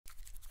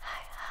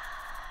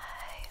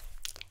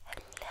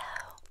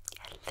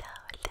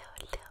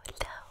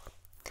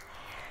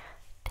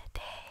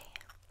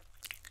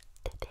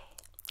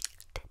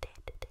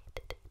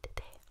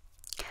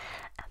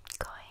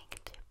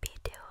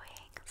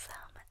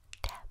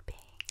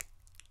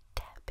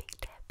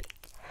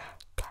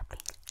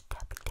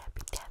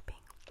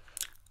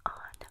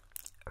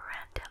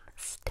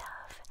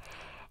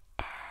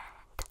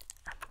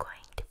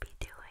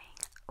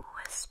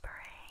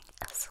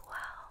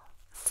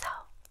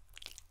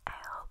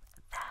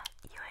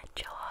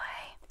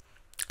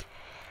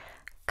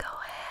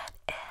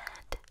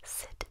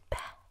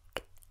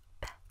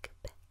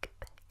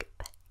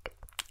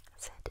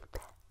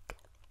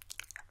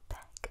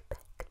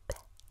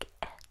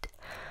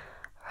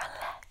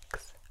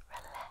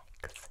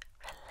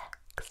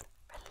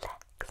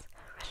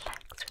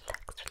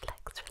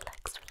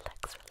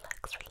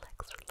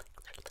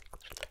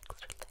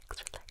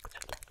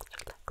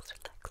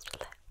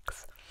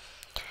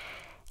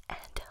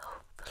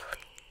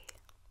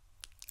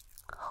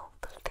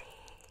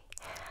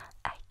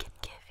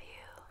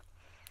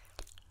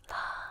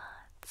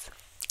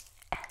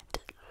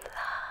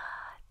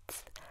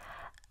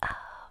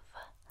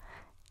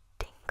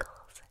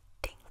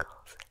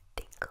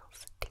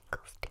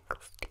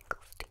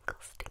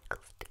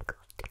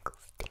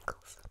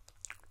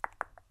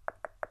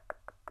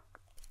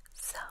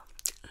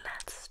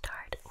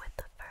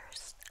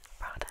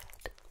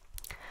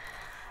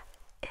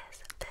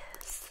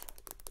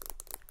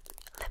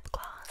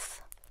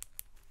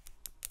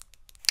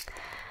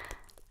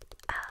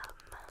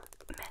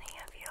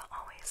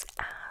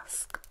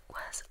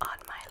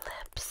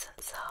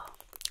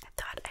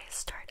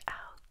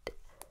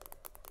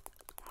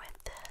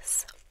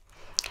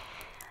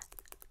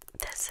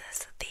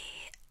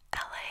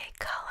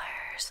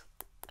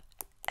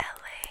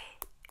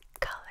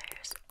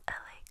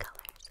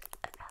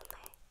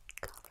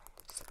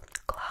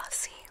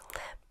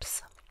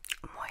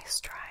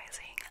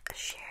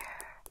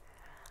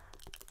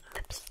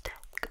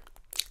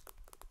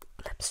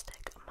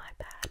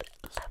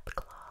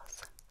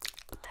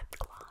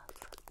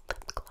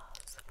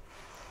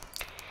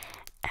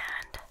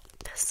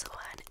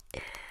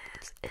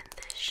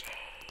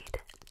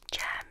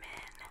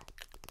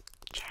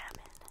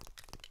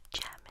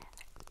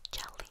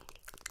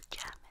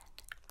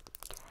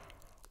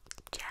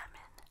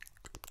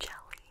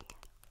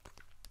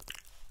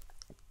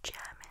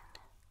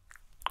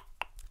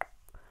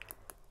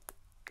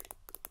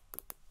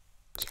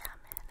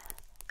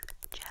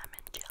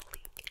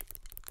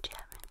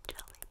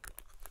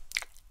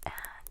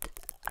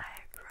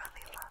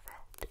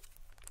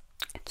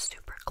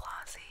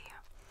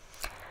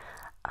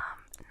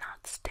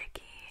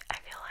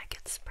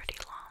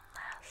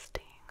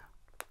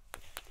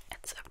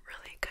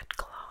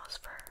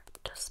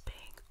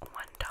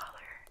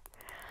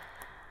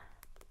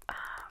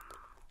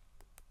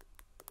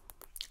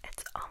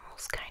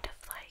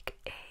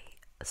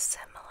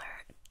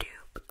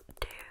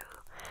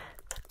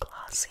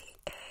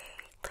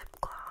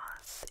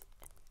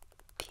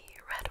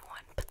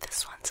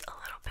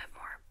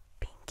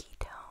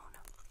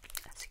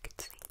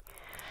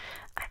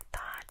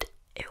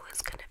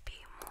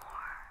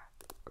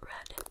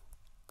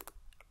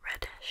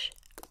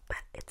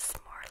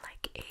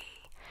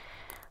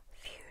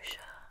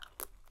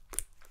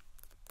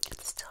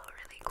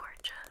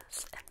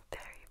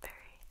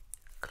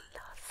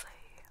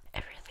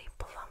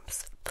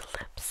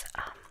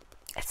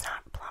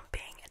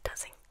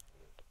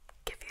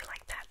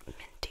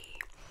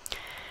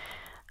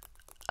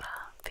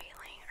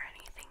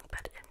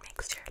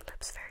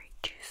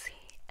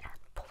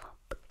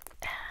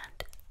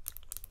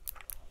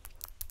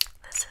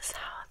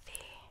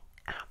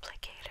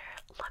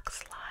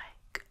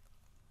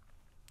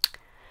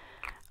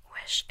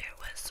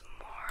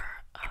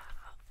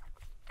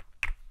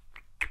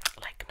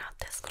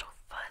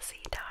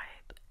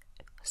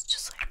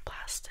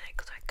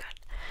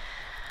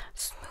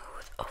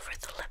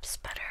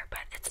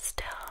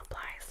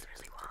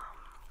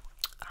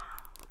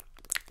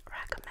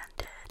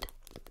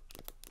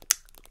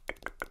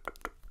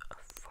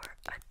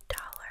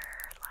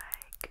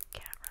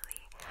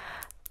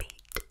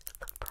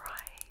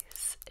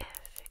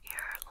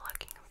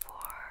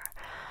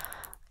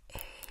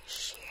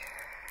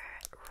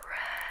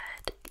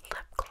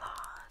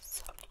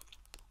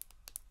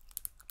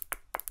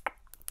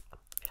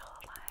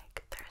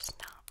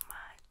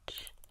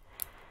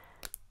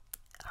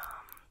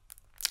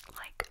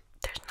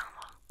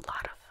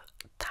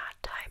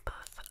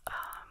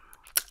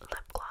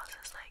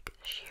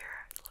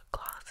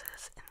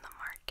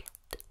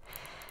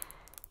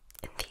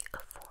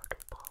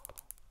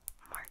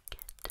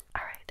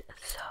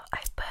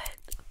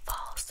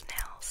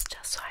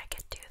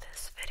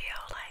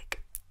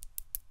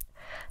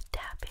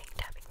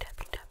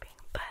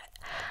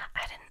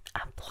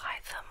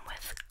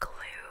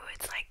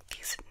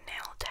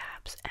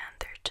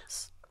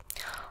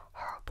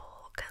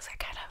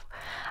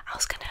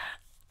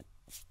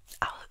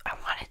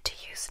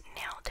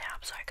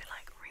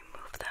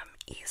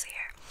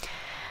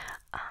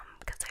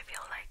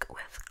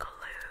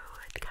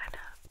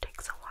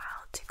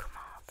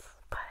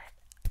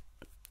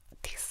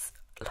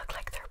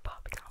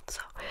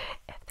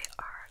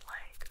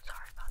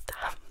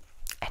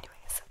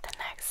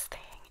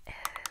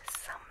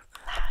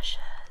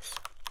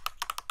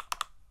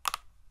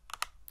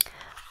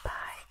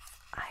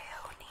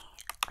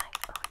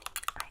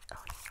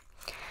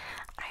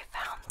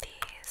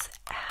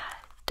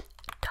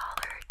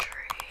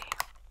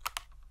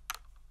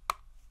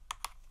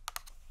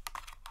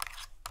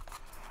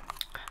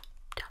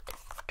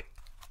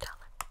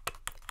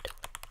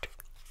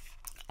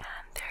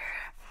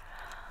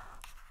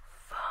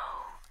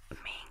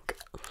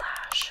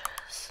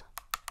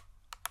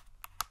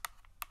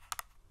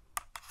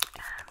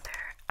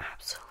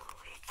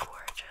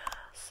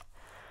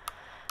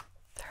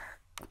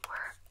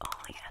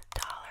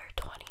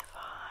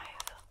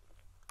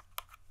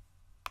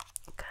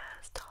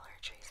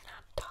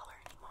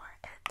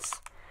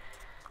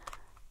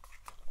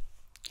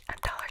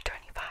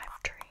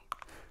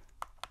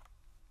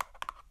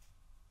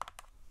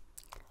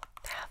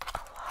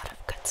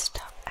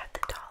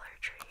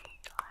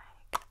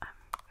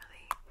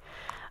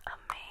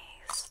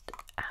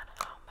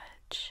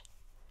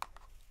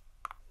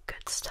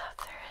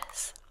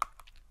lashes.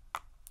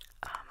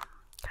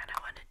 Kinda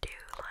wanna do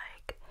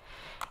like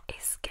a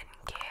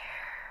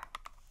skincare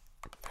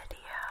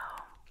video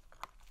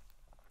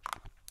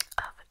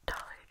of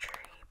Dollar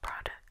Tree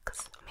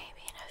products.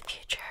 Maybe in a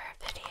future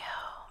video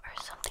or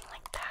something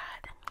like that.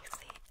 And you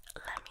see,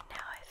 let me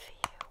know if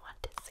you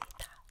want to see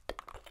that.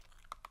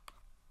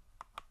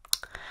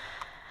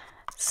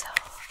 So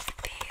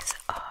these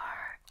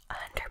are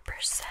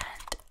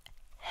 100%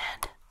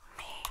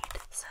 handmade.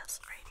 It says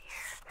right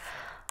here,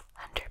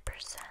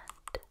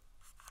 100%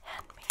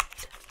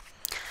 handmade.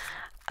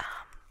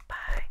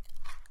 By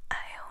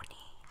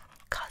HiiHii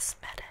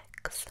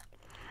Cosmetics,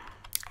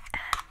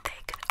 and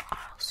they can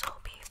also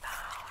be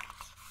found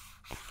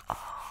in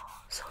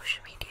all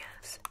social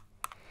medias: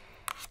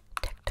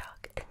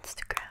 TikTok,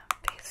 Instagram,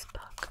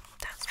 Facebook.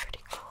 That's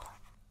pretty cool.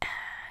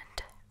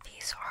 And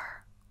these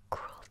are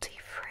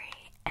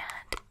cruelty-free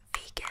and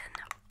vegan.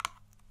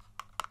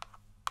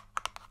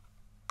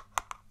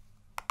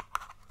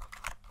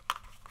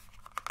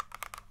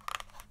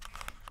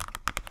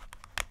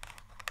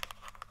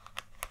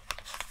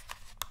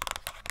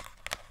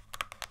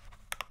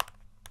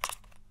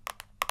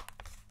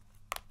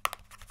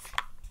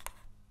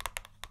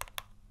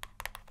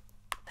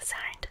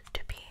 Designed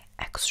to be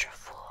extra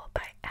full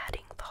by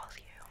adding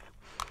volume,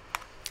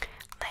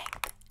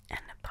 length,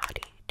 and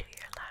body to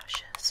your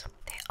lashes.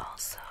 They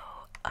also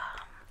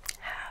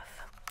have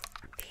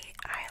the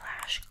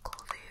eyelash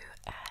glue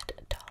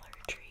at Dollar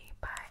Tree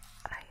by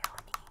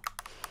HiiHii.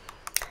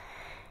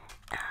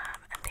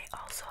 And they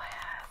also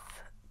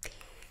have the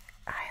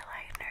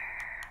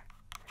eyeliner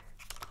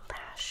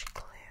lash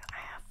glue.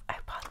 I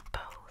bought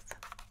both.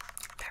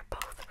 They're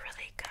both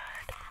really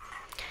good.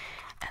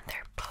 And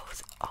they're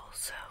both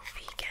also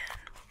vegan,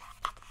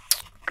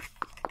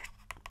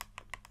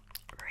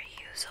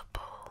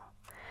 reusable,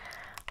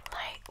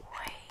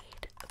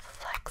 lightweight,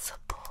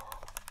 flexible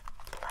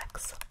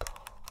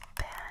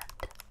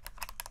band.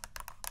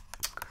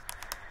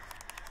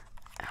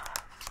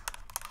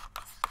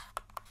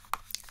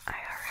 I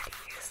already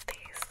used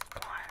these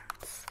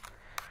once,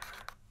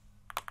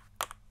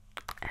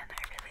 and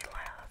I really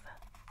love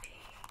the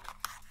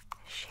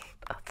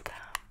shape of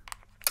them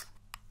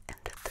and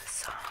the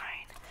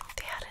design.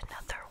 They had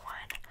another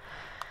one,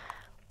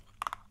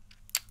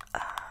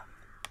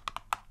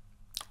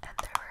 and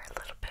they were a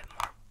little bit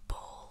more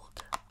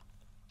bold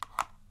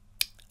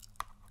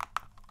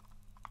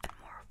and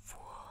more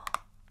full,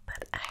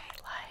 but I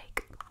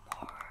like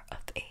more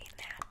of a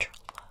natural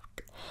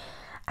look.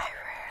 I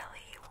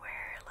rarely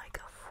wear like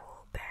a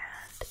full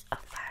band of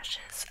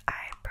lashes.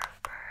 I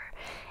prefer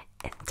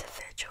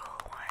individual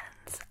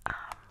ones.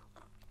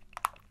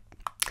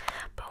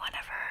 But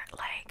whenever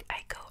like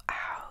I go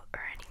out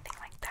or anything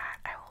like that,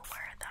 I will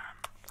wear them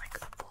like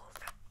a full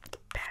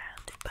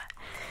band. But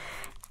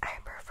I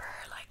prefer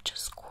like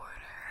just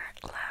corner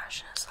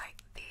lashes like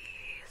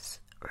these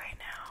right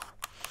now,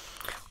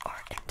 or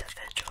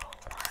individual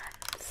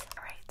ones.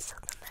 Alright, so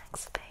the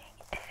next thing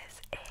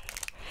is a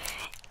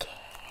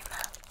game.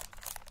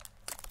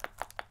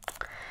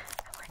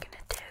 And we're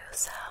gonna do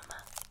some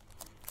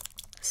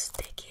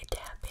sticky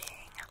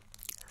tapping.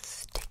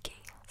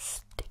 Sticky tapping.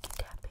 Sticky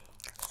tapping.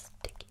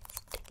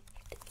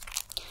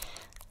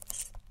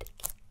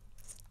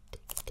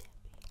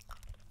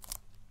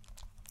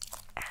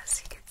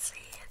 As you can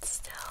see, it's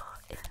still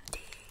in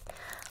the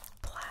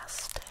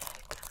plastic.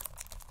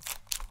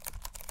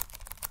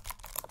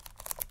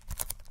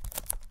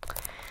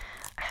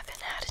 I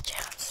haven't had a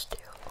chance to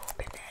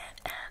open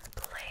it and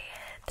play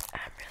it.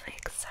 I'm really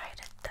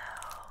excited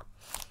though.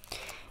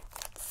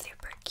 It's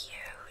super cute.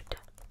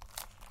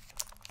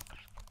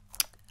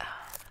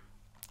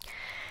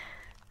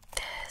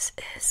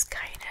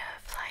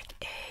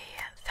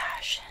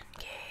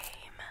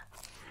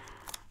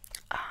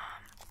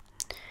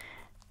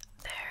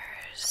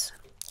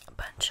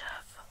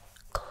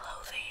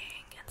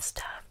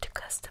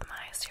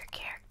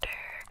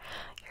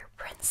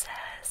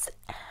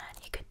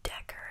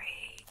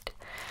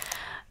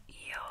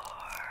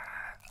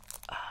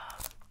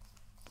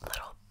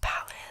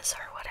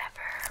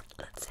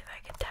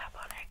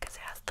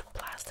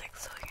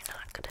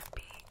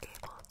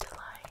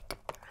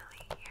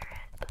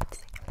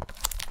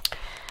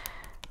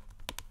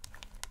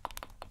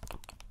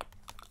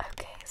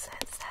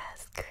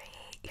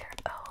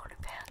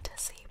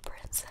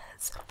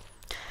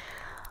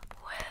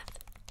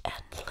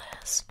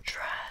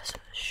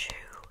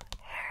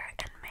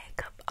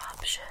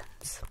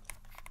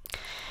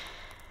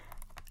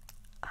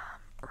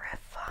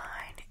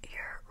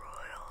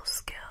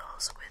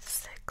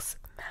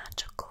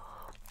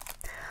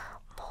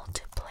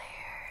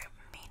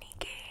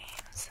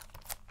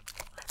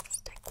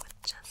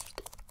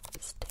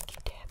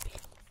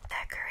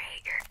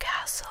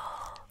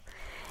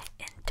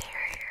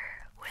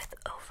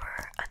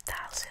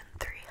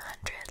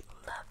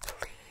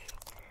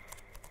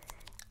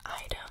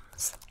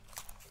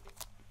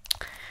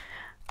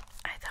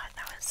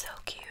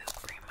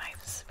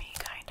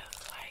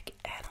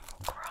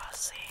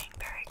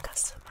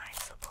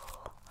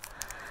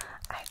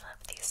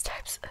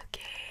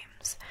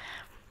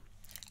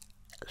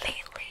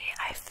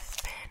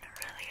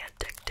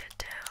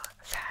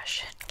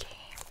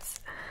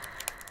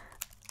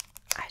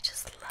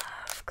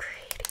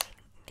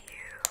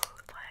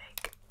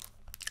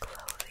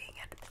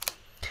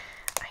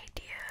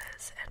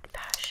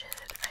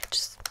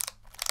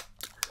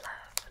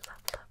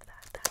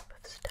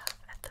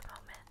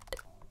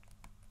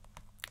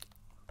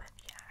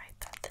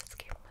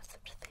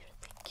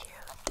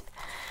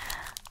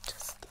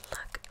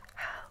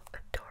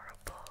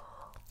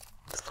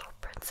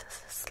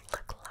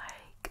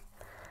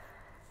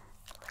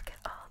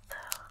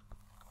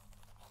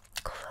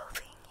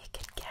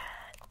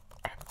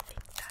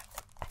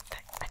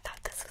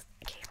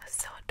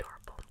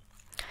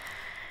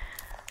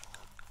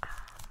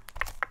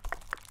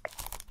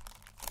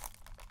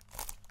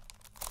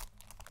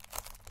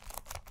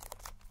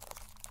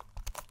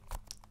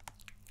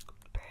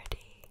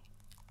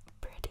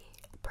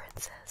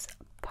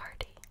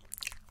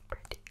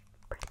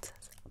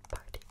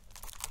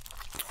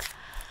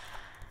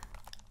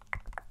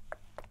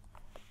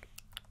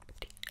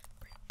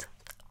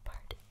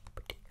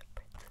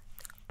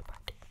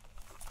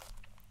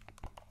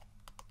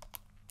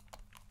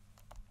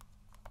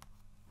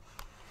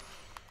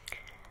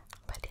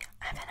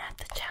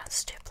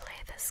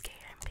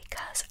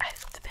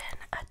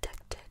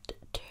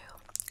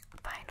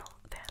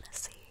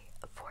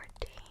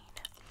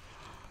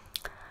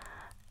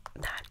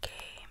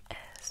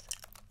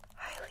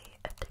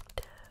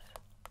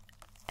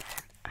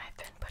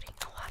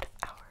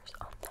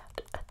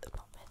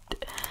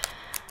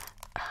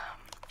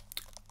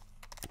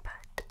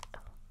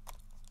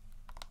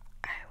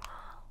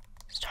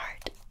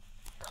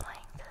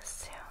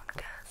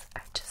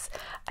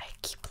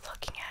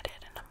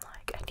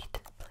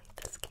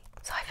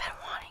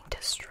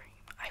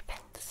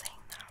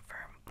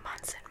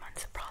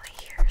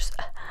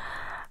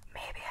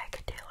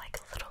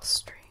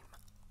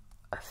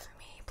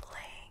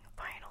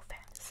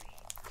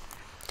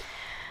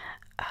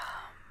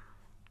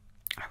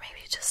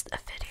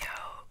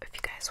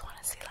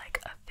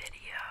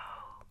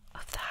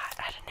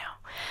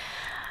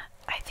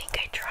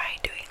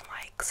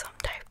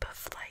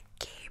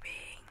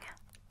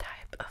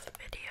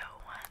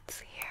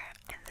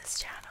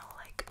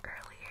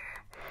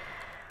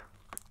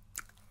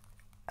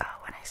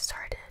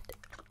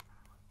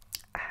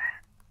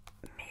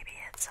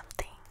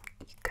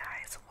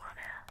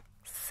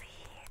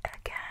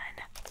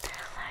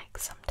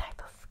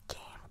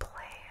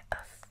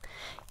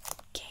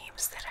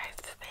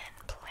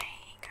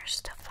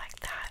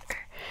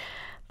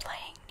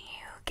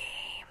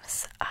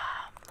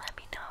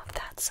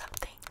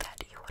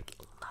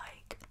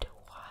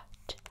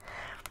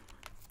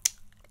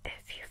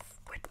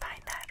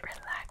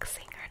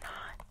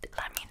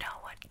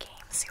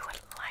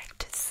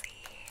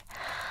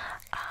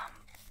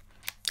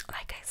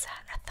 like I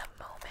said, at the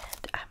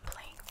moment I'm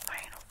playing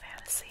Final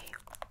Fantasy.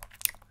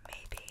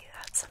 Maybe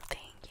that's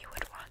something you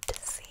would want to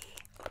see,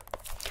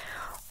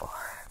 or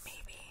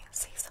maybe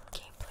see some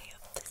gameplay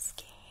of this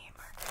game,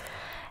 or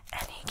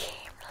any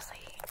game.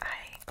 Really,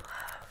 I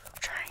love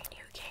trying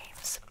new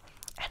games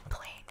and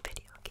playing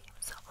video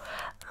games. So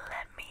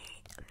let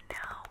me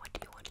know what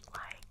you would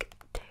like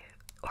to,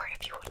 or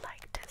if you would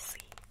like to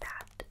see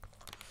that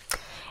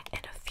in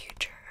a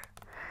future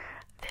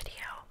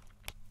video.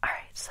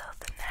 Alright, so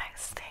the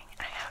next thing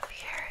I have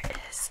here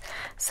is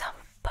some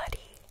buddy.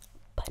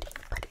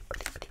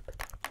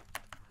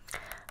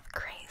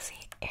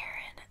 Crazy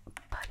Aaron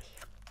buddy.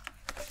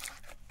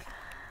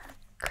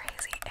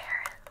 Crazy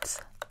Aaron's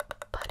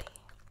buddy.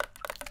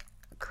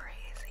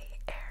 Crazy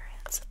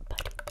Aaron's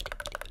buddy.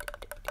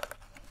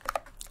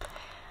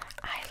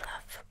 I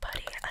love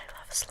buddy. I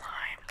love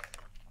slime.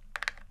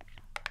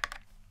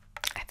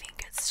 I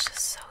think it's just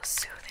so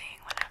soothing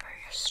whenever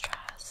you're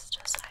stressed.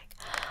 Just like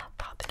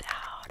pop it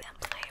out and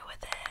play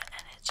with it,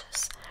 and it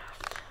just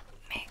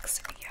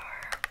makes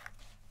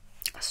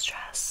your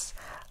stress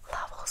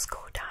levels go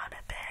down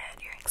a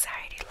bit, your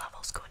anxiety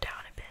levels go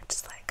down a bit,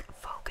 just like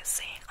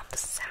focusing on the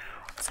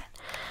sounds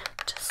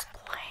and just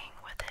playing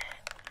with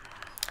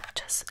it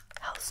just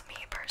helps me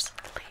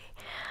personally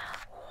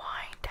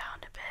wind down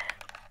a bit,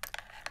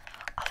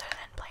 other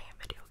than playing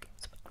video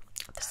games.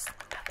 But this is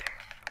another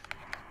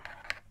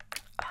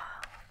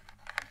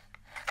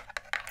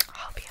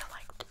hobby I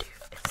like to do,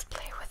 is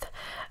play with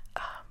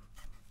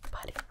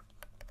buddy.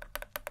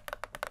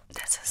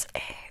 This is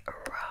a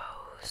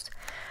rose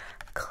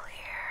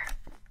clear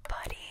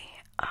buddy.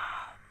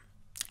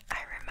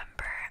 I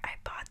remember I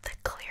bought the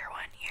clear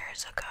one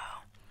years ago,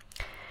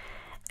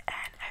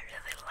 and I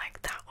really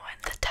like that one.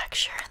 The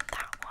texture in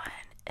that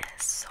one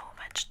is so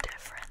much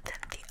different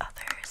than the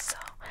others, so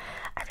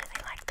I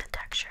really like the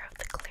texture of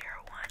the clear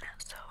one,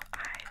 so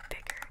I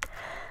figured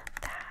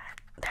that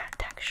that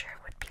texture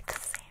would be the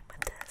same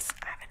with this.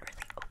 I haven't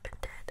really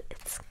opened it,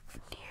 it's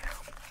new.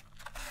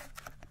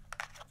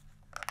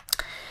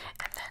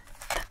 And then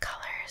the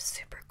color is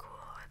super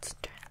cool. It's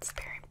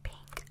transparent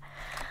pink.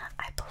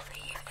 I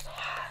believe it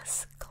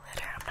has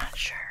glitter. I'm not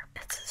sure.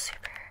 It's a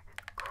super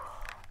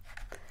cool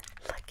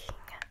looking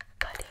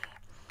buddy.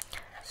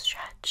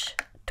 Stretch,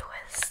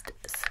 twist,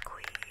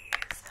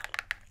 squeeze.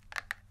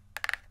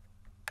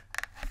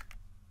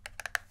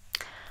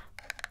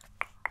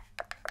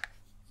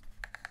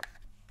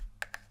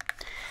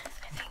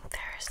 I think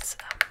there's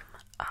some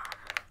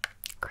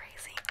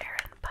Crazy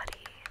Aaron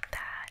buddy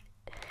that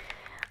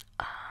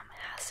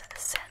has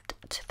scent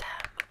to them.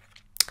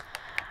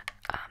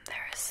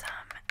 There is some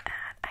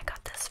I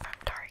got this from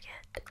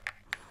Target.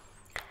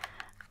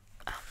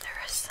 There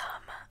are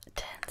some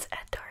tins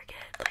at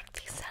Target, like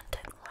the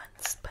scented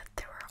ones, but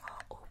they were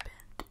all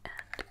opened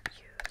and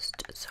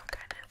used, so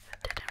kind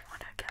of didn't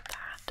want to get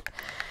that.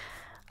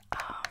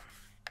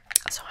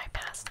 So I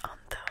passed on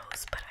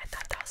those, but I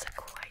thought that was a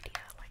cool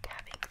idea, like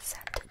having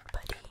scented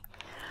buddy.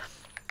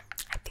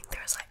 I think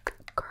there's like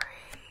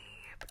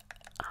grape,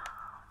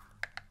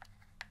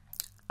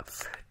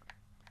 fruit,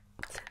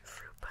 was it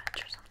fruit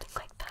punch or something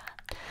like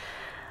that?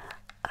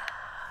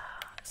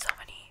 So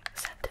many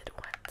scented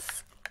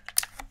ones.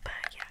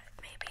 But yeah,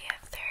 maybe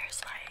if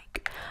there's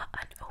like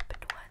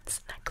unopened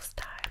ones next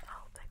time,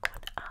 I'll pick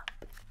one up.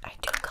 I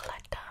do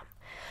collect them,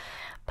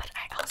 but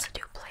I also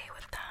do play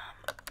with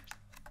them.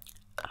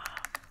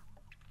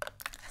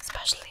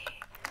 Especially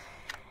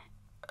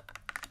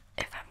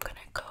if I'm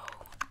gonna go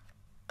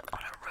on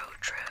a road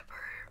trip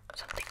or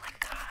something like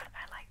that,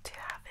 I like to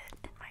have it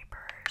in my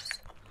purse.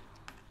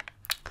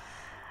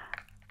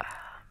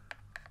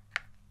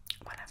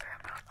 Whenever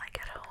I'm not like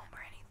at home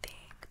or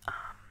anything,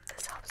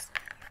 this helps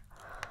me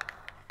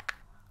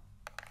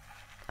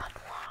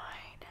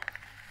unwind,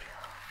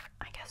 feel,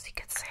 I guess you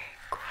could say,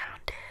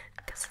 grounded,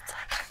 because it's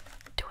like I'm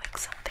doing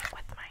something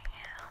with my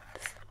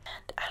hands.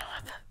 And I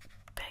don't have a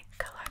big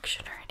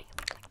collection or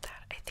anything like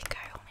that. I think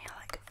I only have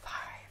like 5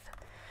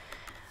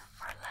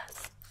 or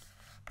less.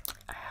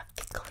 I have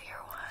the clear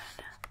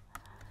one.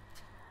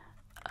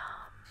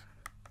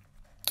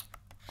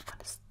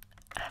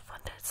 I have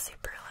one that's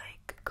super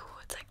like cool.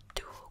 It's like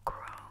dual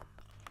chrome.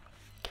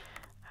 I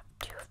have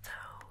 2 of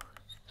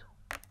those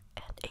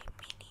and a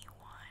mini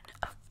one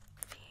of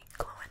the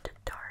glow in the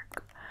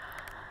dark.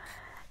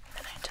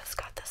 And I just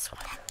got this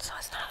one, so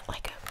it's not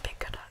like a big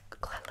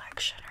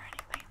collection or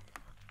anything.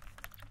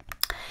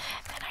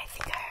 And I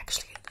think I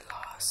actually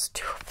lost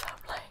 2 of them,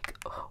 like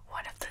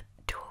one of the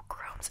dual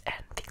chromes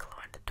and the glow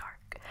in the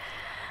dark.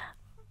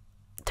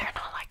 They're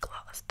not like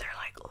lost, they're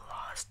like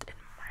lost in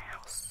my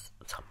house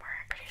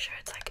somewhere. Pretty sure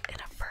it's like in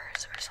a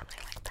purse or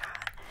something like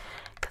that.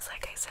 Because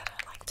like I said,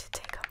 I like to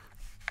take them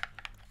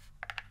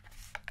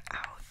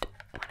out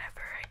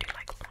whenever I do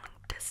like long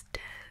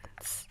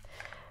distance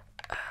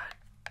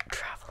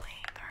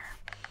traveling, or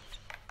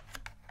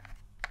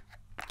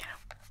you know,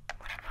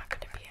 when I'm not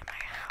going to be in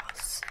my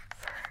house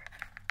for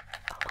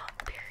a long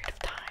period of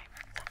time.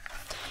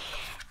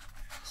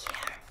 So,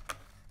 yeah.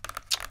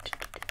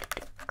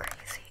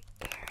 Crazy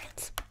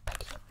Aaron's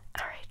buddy.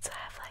 Alright, so I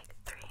have like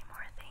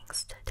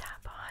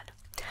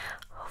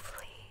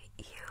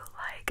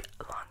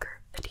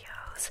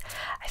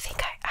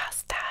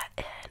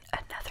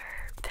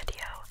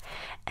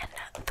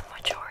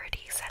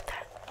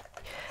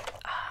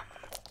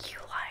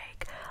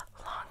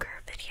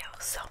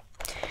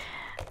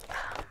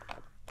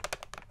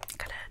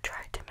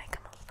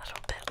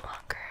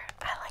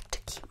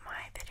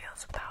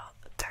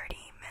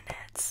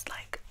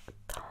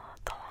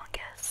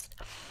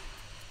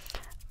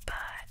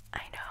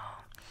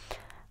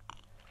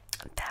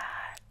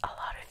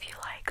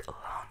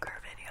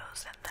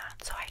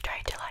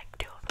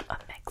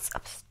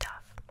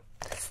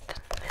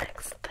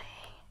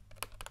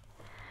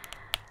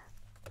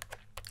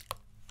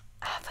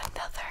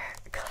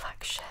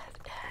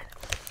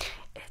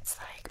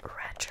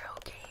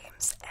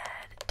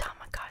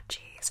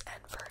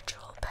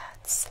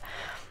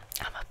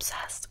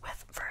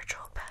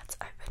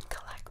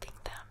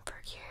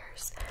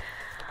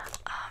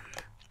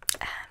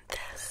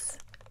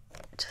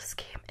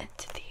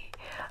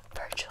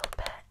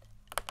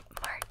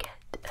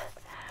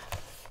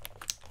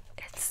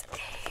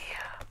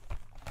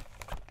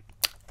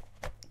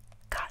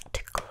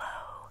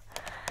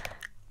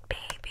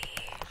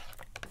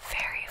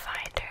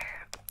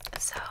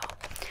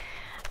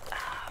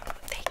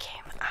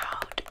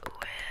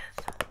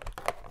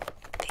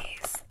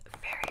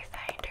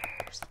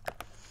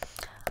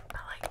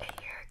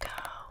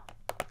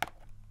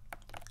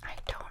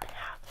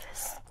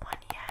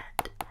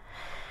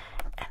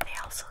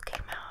also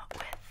came out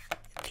with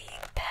the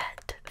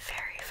pet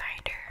fairy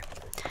finder,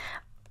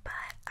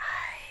 but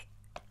I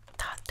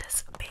thought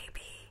this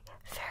baby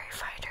fairy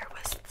finder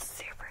was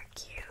super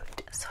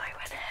cute, so I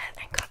went ahead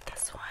and got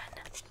this one.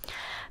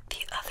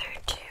 The other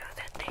two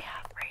that they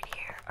have right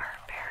here are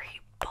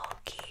very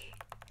bulky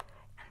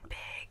and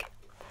big.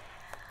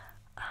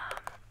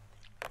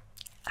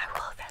 I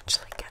will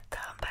eventually get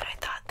them, but I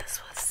thought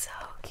this was so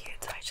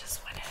cute, so I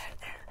just went ahead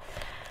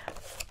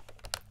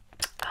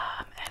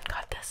and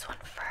got this one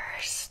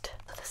first.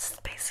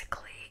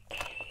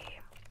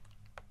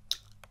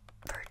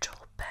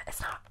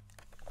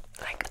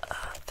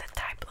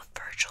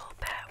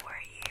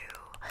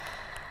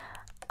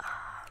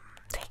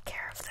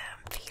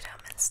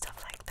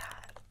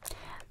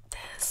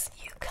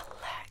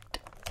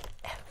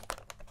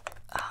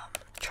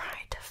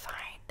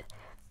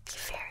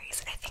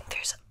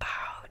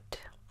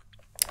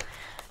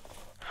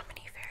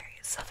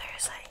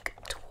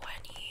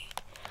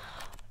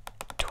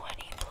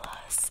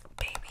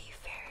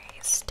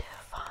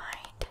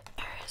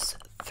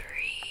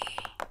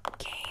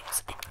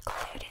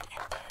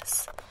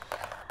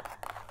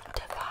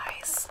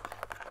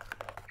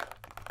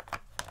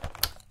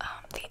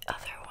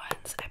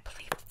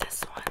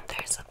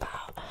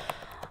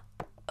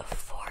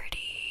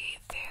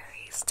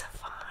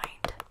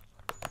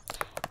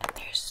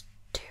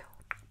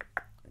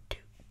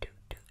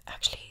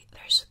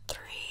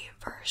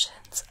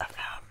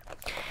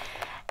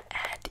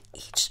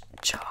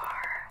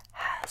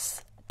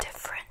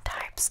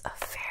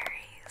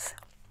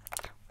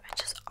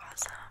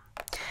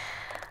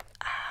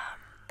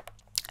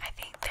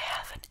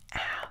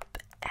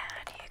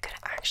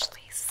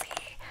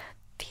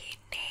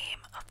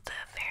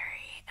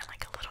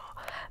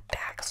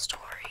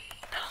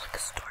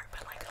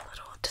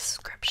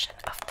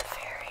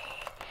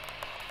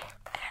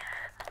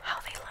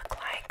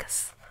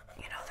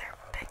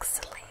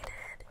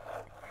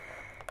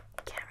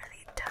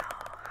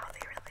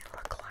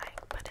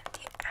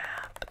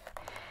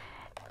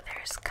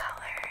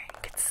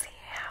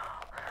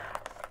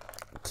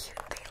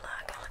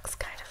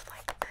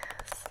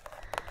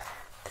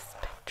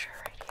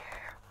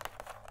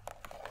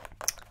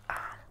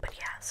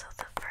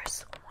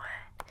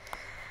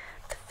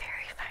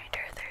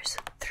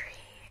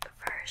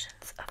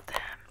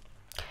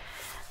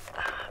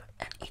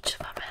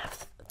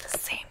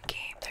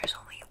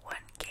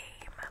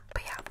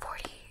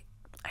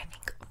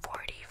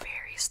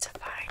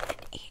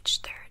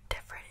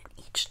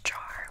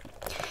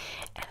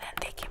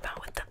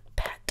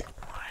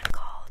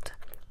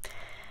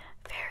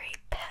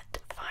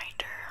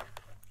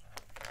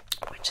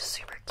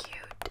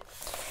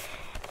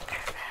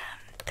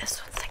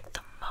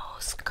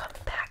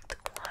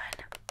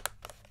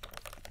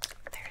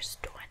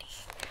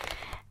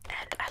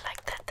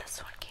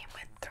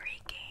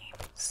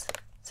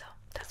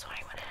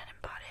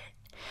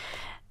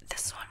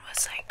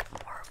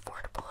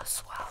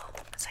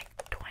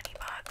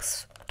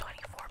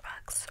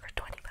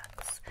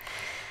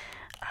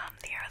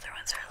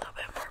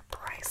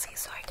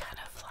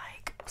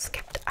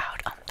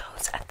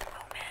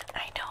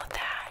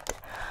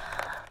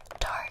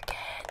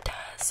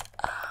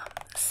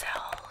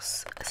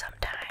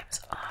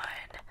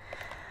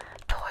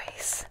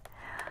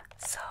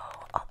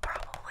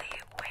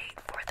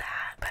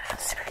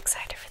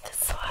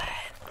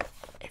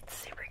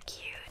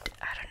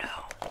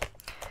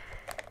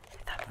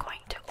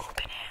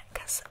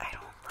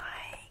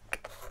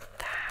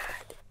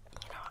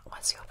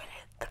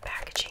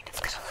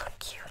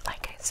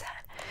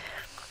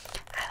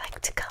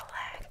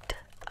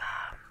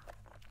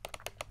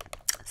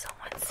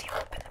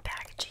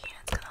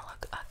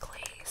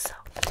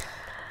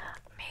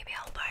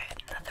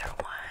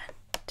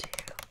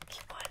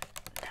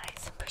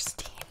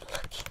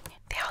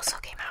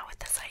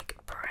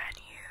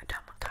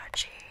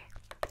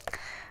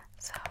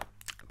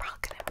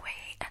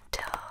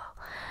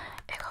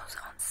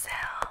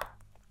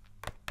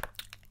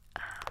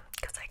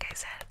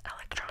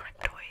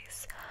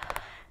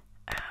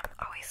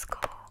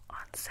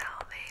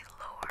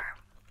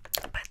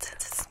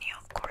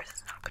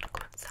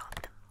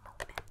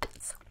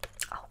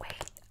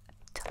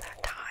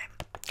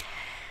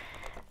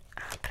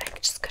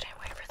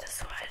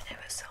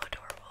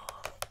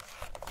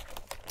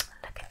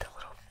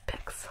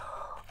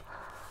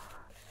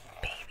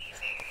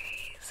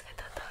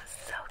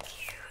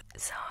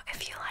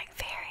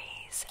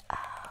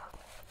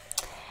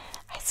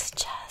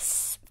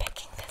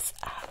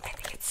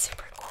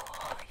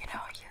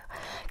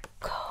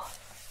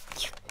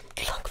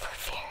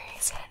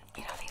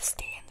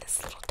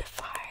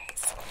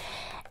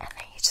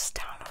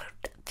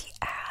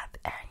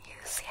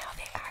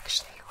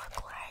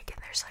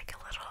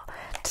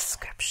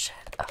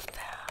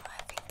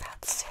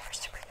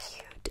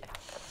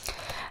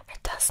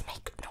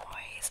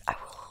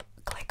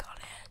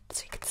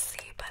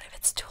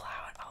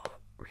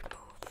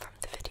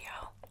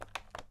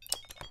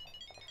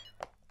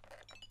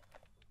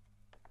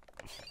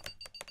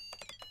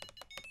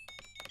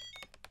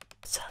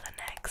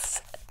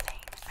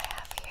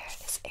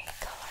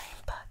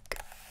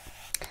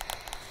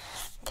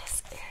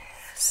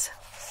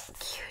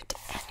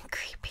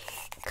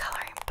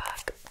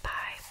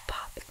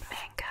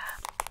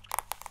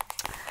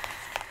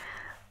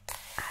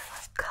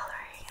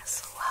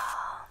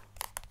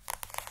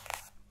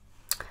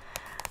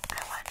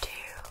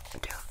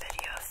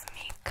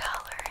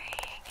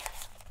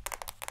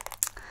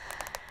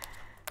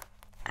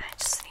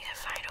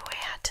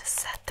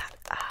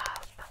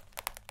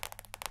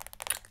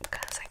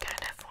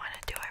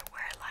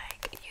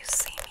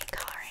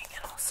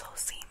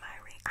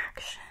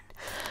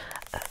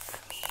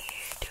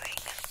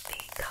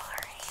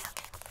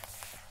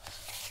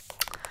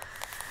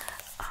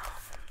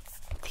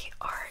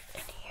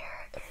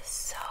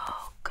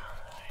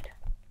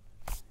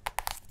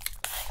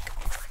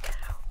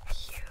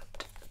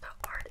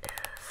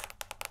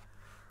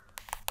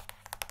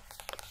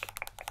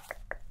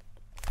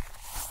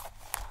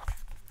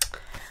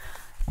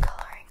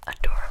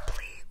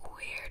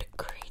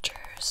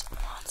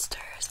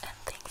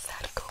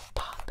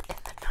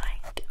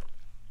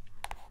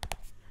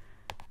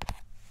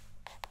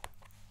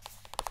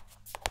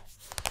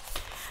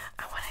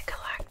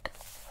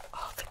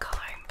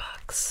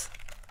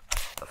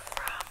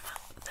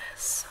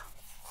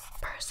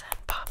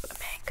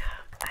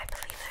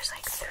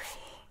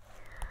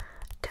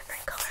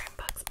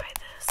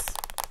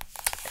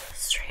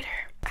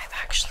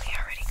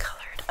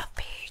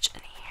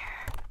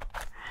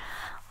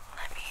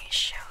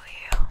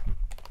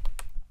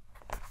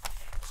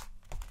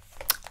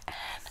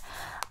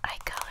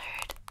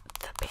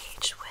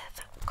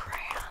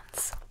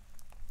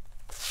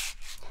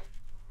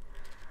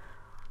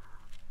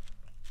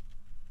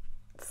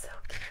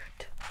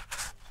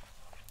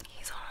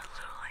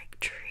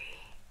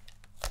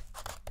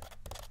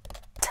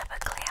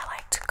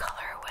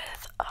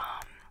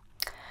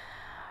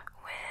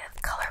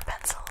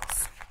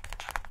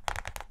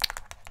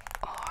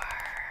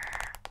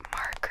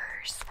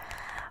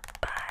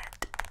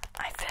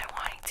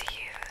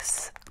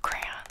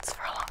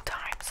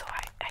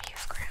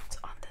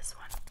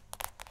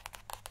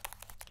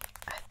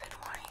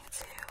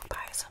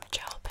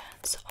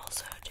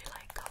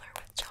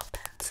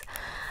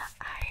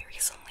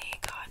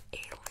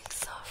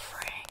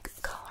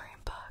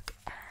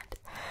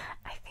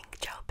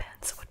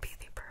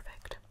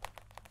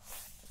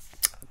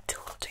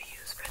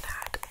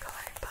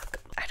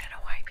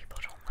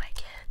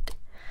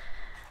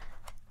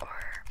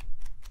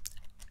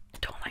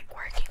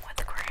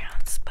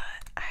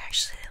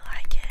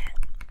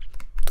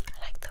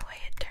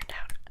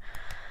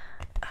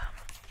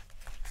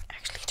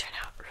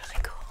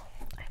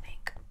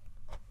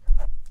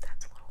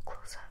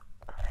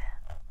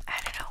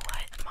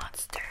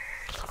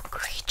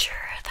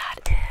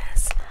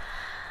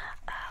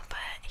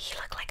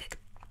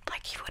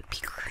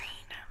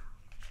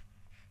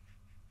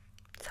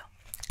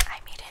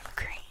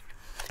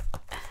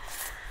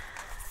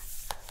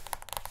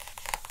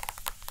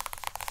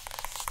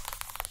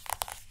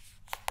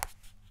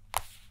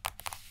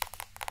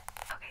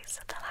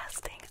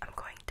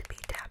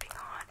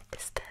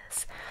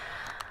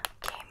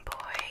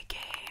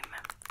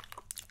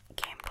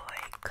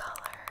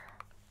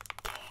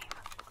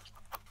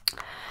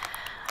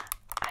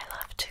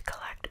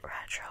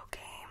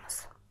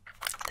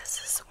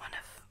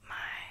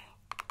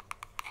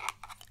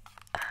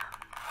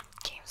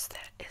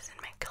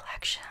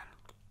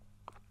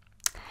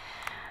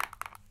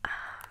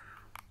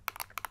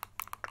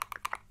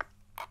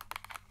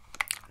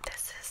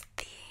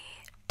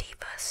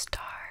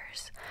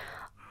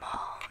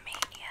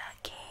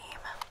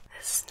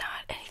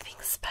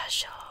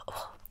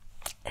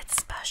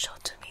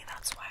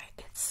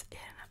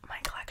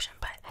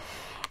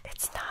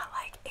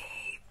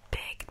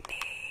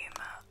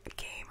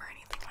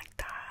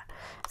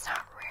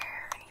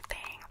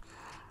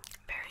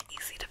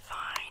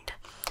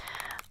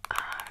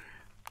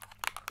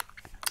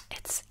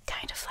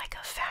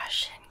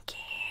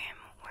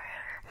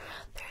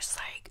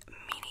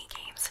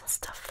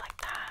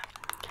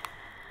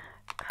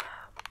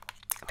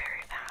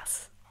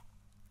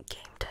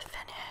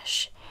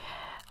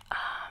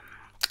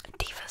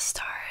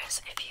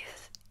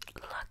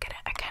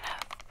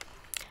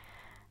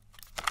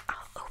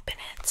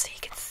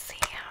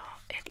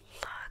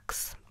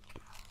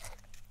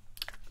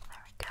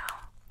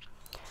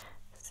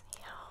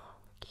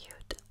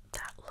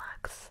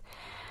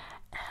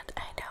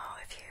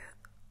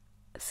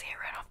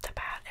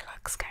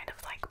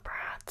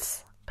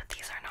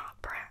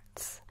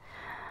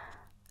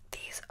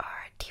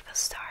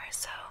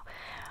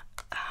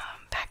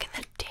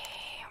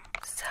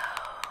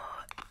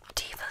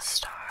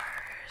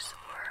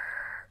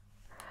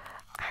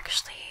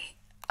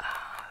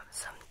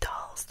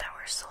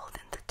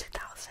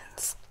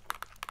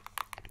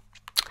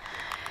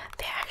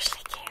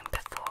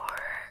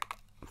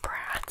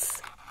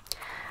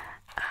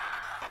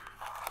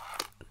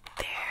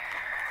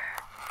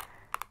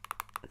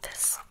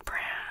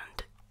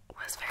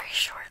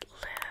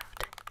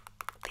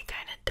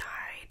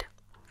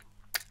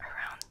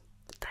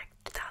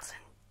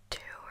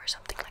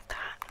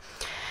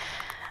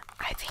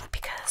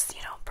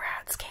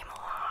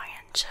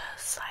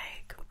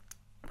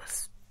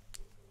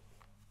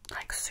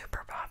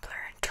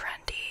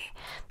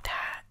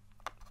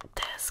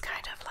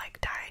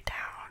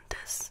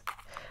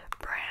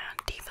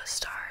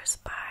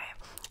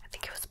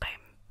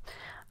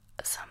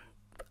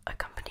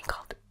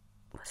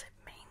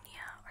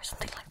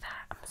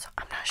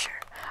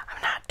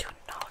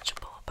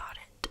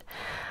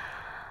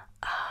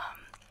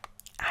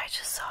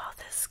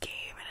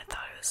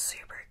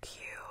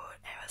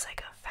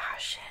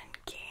 Relaxation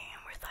game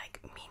with like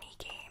mini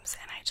games,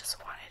 and I just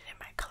wanted it in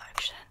my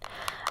collection.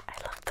 I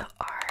love the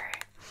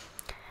art.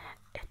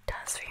 It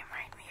does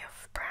remind me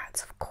of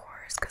Bratz, of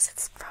course, because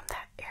it's from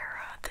that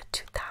era, the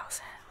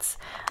 2000s,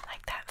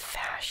 like that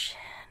fashion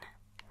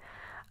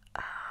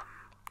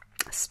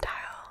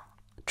style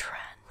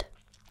trend.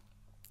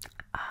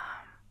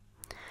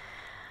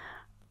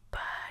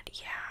 But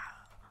yeah,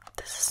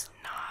 this is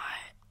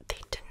not,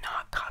 they did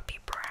not copy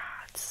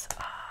Bratz.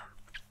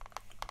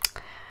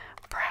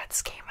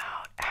 Bratz came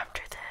out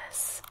after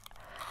this,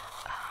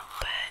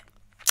 but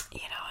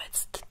you know,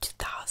 it's the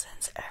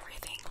 2000s,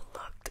 everything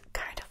looked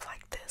kind of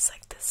like this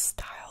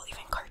style,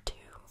 even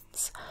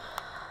cartoons.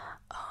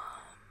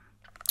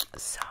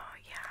 So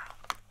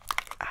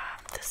yeah,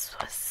 this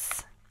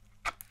was,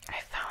 I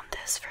found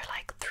this for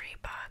like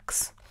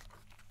 $3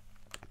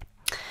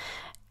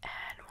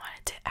 and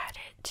wanted to add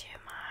it to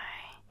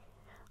my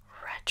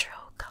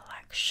retro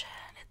collection.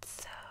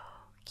 It's so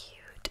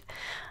cute.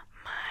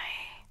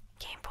 My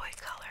Game Boy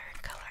Color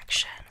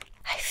collection.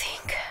 I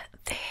think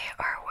they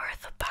are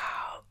worth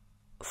about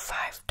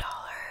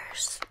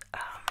 $5.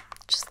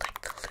 Just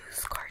like the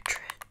loose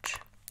cartridge.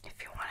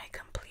 If you want to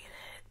complete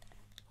it,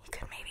 you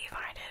could maybe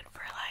find it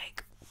for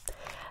like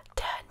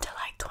 10 to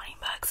like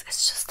 $20. It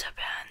just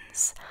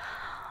depends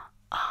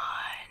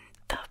on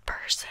the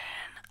person.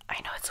 I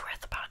know it's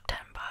worth about $10,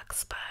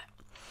 but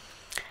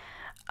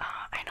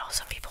I know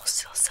some people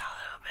still sell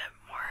it a little bit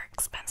more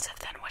expensive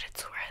than what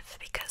it's worth,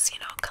 because you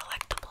know,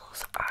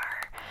 collectibles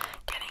are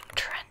getting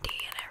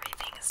trendy and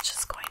everything is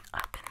just going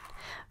up in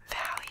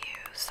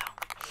value. So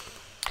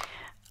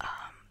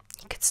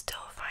you could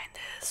still find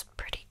this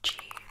pretty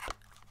cheap.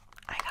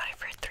 I got it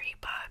for $3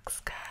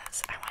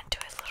 because I went to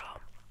a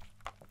little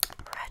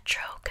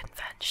retro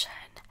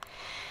convention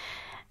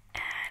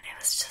and it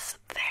was just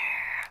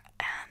there.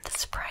 And the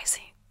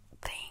surprising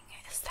thing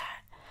is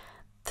that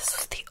this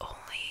was the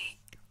only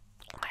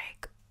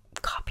like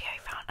copy I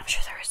found. I'm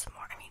sure there is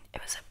more. I mean,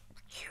 it was a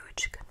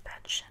huge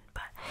convention,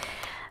 but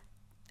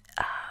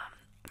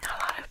not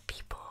a lot of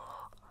people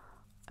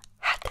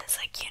had this.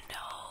 Like, you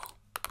know,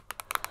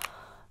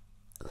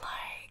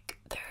 like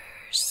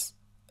there's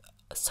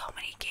so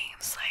many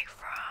games like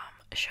from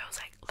shows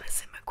like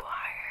Lizzie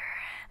McGuire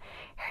and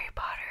Harry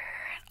Potter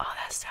and all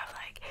that stuff.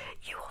 Like,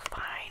 you will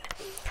find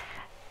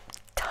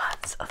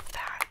tons of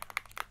that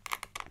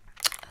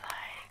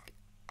like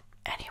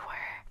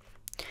anywhere.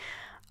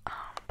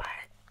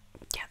 But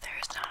yeah,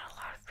 there's not a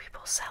lot of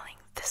people selling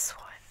this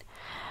one.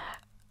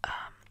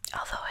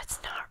 Although it's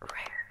not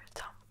rare,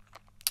 so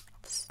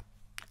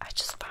I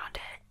just found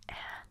it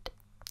and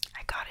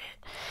I got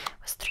it.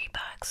 It was $3.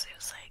 It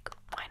was like,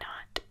 why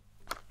not?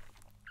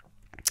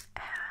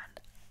 And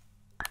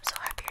I'm so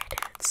happy I did.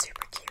 It's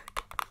super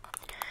cute.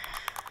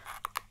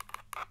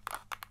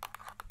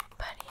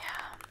 But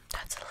yeah,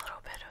 that's a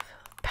little bit of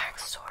a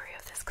backstory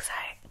of this, because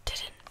I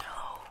didn't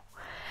know.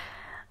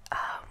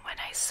 When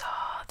I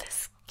saw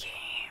this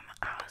game,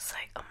 I was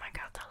like, oh my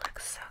god, that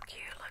looks so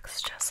cute.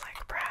 Looks just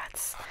like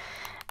Bratz.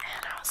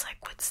 And I was like,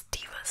 what's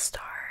Diva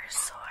Stars?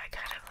 So I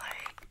kind of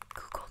like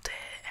Googled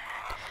it,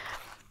 and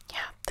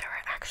yeah, there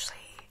were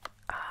actually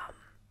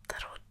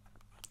little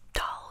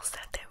dolls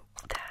that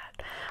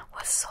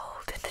was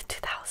sold in the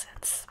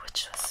 2000s,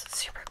 which was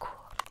super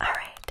cool.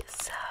 Alright,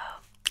 so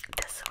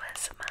this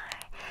was my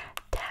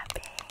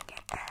tapping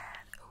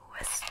and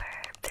whisper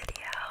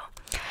video.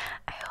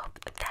 I hope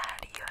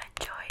that you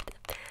enjoyed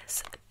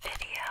this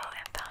video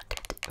and found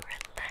it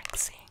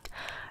relaxing.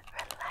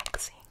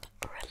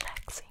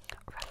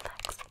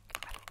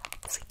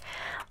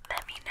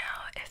 Let me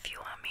know if you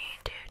want me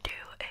to do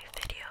a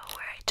video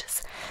where I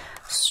just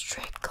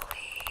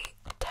strictly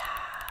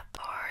tap,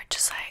 or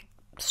just like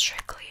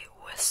strictly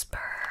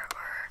whisper,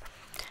 or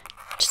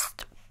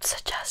just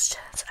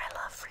suggestions. I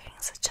love reading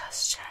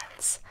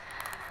suggestions.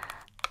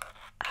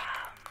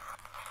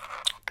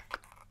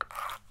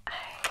 I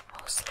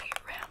mostly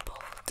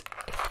rambled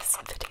in this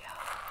video.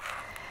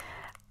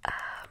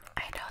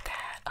 I know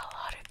that a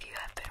lot of you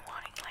have been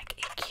wanting like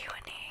a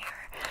Q&A,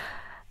 or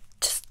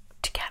just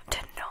to get to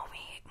know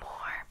me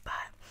more,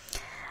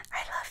 but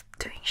I love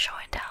doing show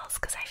and tells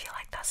because I feel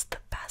like that's the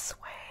best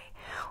way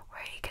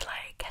where you can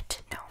like get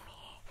to know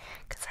me,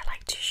 because I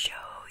like to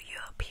show you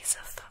a piece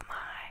of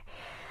my,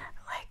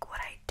 like what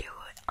I do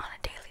on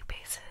a daily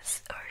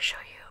basis, or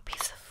show